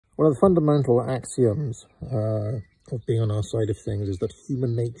One of the fundamental axioms of being on our side of things is that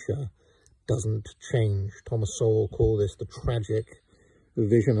human nature doesn't change. Thomas Sowell called this the tragic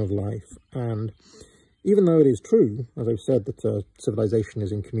vision of life. And even though it is true, as I've said, that civilization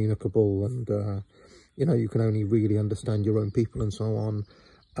is incommunicable and, you know, you can only really understand your own people and so on,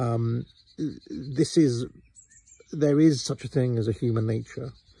 there is such a thing as a human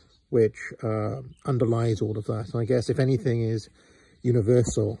nature which underlies all of that. And I guess if anything is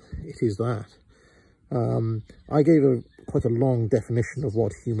universal, it is that. I gave quite a long definition of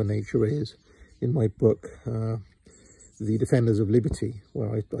what human nature is in my book, The Defenders of Liberty,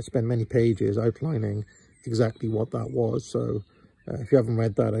 where I spent many pages outlining exactly what that was. So if you haven't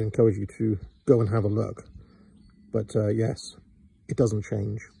read that, I encourage you to go and have a look. But yes, it doesn't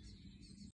change.